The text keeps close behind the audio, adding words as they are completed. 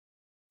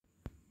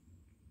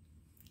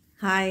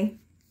Hi,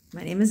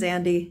 my name is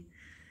Andy.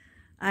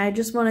 I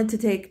just wanted to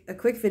take a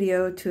quick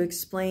video to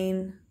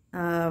explain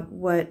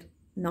what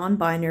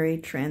non-binary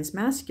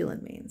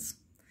transmasculine means.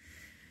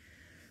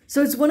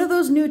 So it's one of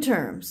those new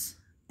terms,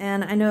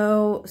 and I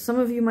know some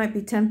of you might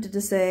be tempted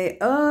to say,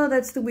 oh,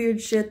 that's the weird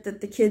shit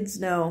that the kids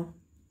know.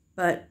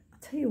 But I'll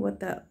tell you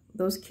what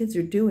those kids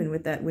are doing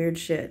with that weird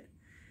shit.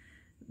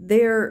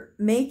 They're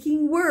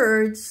making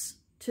words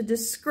to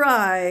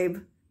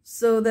describe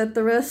so that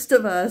the rest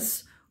of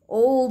us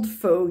old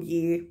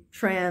fogey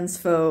trans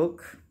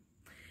folk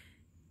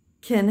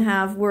can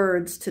have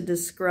words to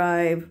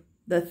describe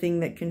the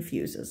thing that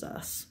confuses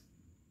us.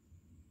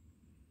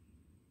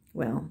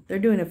 Well, they're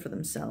doing it for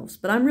themselves,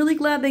 but I'm really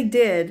glad they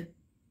did,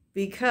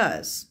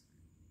 because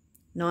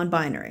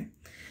non-binary.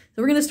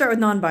 So we're going to start with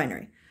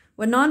non-binary.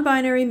 What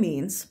non-binary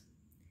means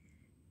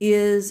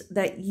is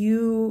that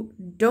you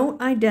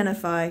don't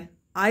identify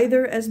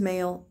either as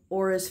male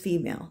or as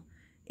female.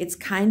 It's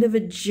kind of a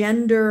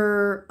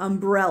gender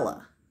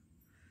umbrella.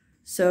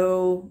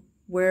 So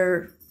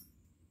where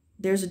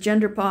there's a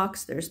gender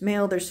box, there's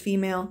male, there's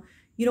female,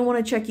 you don't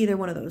want to check either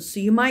one of those. So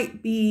you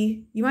might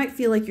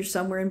feel like you're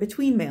somewhere in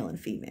between male and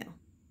female.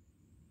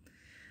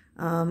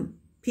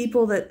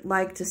 People that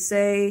like to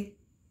say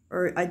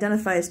or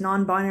identify as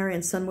non-binary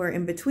and somewhere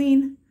in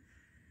between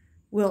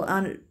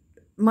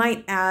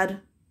might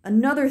add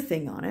another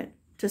thing on it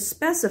to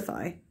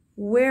specify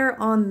where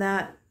on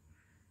that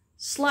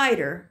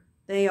slider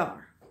they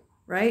are,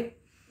 right?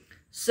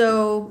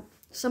 So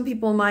some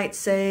people might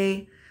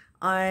say,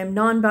 I'm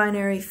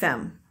non-binary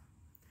femme.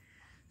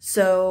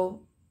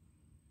 So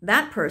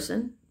that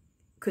person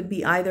could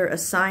be either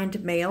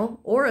assigned male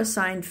or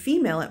assigned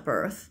female at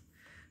birth,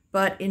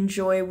 but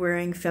enjoy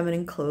wearing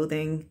feminine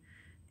clothing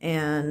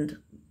and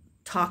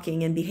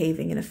talking and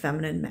behaving in a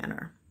feminine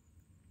manner.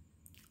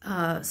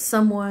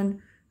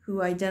 Someone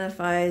who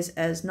identifies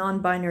as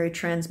non-binary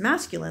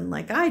transmasculine,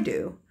 like I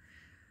do,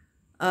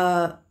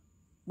 well,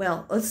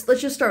 let's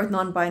just start with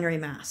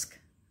non-binary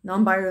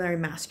non-binary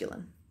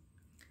masculine.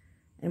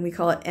 And we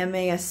call it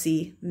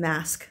MASC,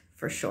 mask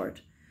for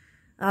short.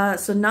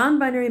 So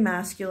non-binary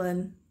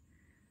masculine,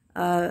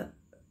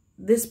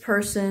 this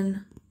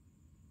person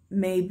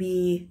may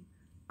be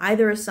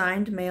either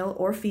assigned male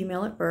or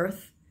female at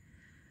birth,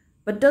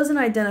 but doesn't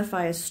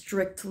identify as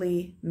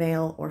strictly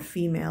male or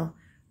female,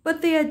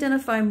 but they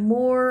identify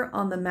more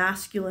on the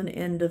masculine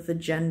end of the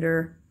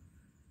gender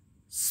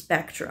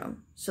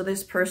spectrum. So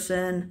this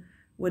person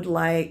would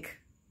like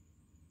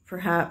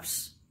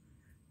perhaps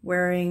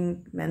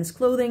wearing men's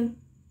clothing,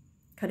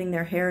 cutting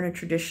their hair in a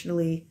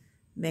traditionally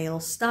male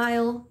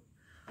style,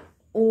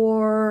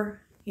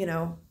 or, you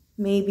know,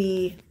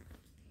 maybe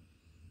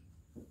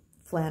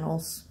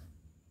flannels.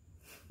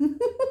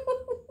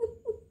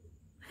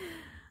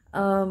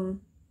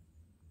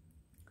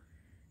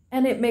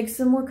 And it makes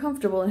them more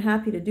comfortable and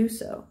happy to do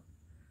so.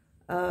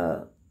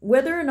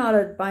 Whether or not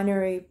a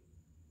binary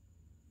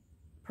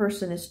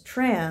person is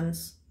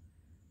trans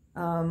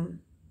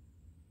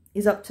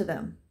is up to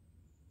them.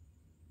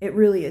 It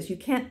really is. You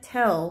can't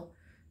tell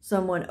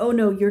someone, oh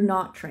no, you're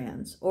not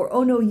trans, or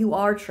oh no, you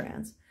are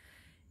trans.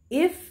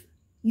 If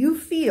you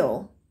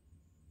feel,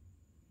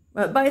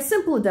 by a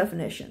simple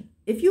definition,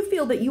 if you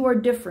feel that you are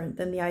different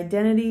than the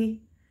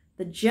identity,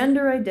 the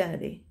gender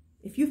identity,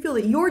 if you feel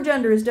that your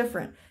gender is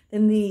different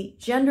than the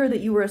gender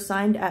that you were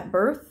assigned at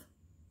birth,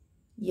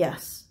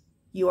 yes,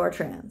 you are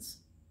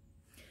trans.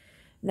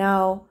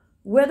 Now,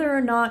 whether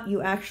or not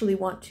you actually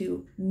want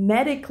to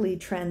medically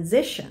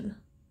transition,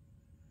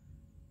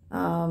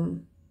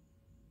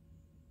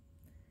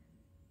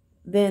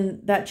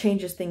 then that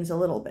changes things a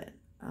little bit.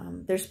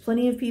 There's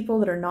plenty of people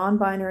that are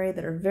non-binary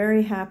that are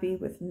very happy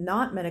with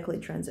not medically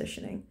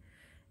transitioning.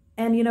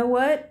 And you know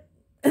what?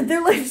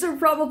 Their lives are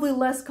probably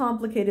less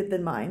complicated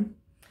than mine.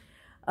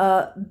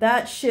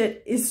 That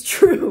shit is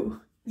true,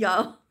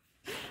 y'all.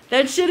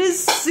 That shit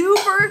is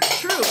super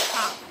true.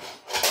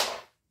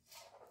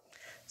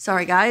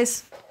 Sorry,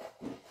 guys.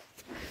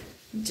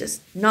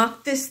 Just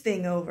knocked this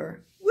thing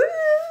over.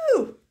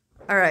 Woo!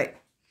 All right.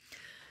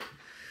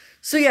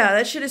 So yeah,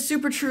 that shit is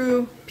super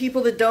true.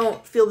 People that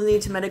don't feel the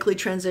need to medically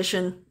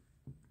transition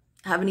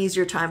have an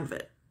easier time of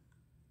it.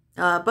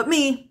 But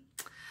me,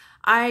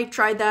 I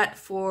tried that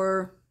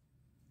for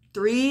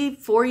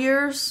 3-4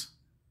 years.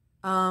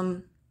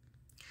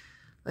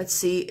 Let's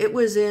see, it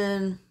was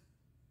in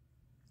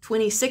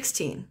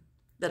 2016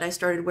 that I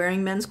started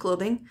wearing men's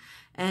clothing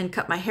and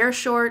cut my hair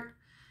short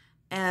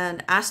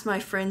and asked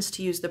my friends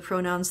to use the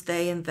pronouns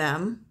they and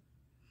them.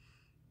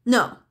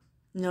 No.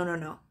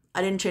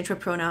 I didn't change my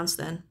pronouns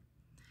then.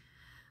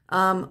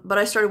 But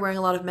I started wearing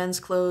a lot of men's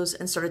clothes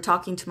and started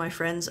talking to my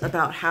friends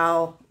about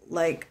how,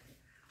 like,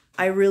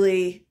 I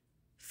really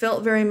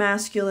felt very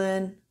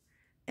masculine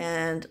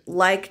and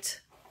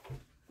liked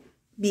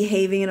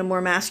behaving in a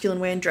more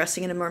masculine way and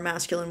dressing in a more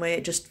masculine way.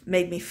 It just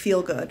made me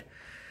feel good.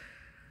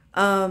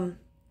 And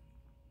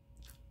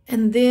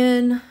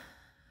then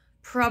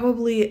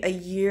probably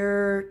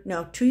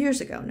 2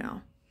 years ago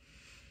now,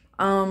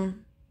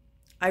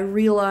 I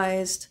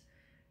realized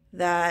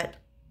that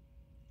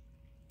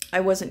I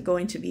wasn't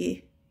going to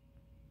be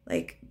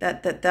like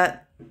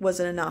that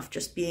wasn't enough,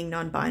 just being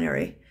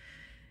non-binary.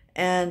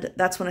 And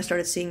that's when I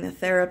started seeing the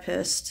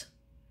therapist.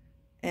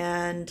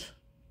 And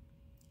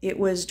it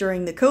was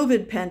during the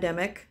COVID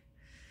pandemic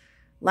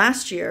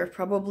last year,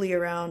 probably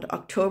around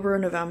October or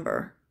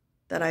November,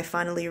 that I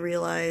finally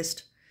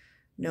realized,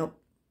 nope,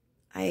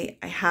 I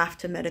have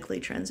to medically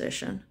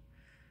transition.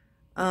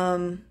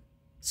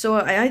 So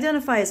I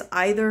identify as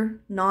either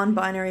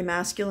non-binary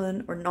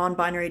masculine or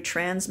non-binary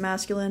trans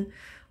masculine,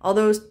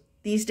 although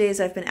these days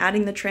I've been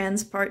adding the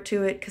trans part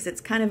to it because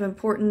it's kind of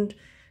important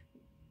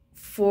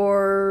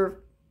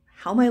for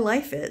how my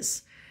life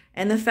is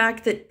and the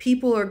fact that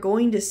people are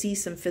going to see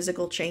some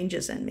physical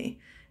changes in me.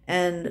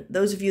 And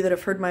those of you that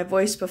have heard my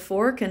voice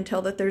before can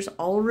tell that there's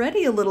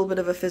already a little bit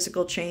of a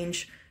physical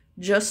change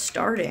just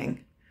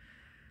starting.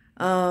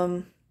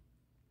 So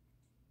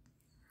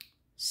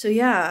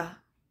yeah,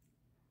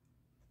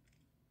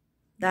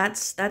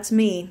 that's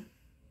me.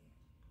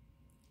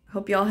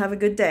 Hope y'all have a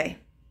good day.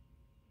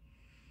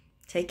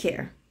 Take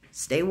care.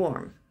 Stay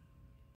warm.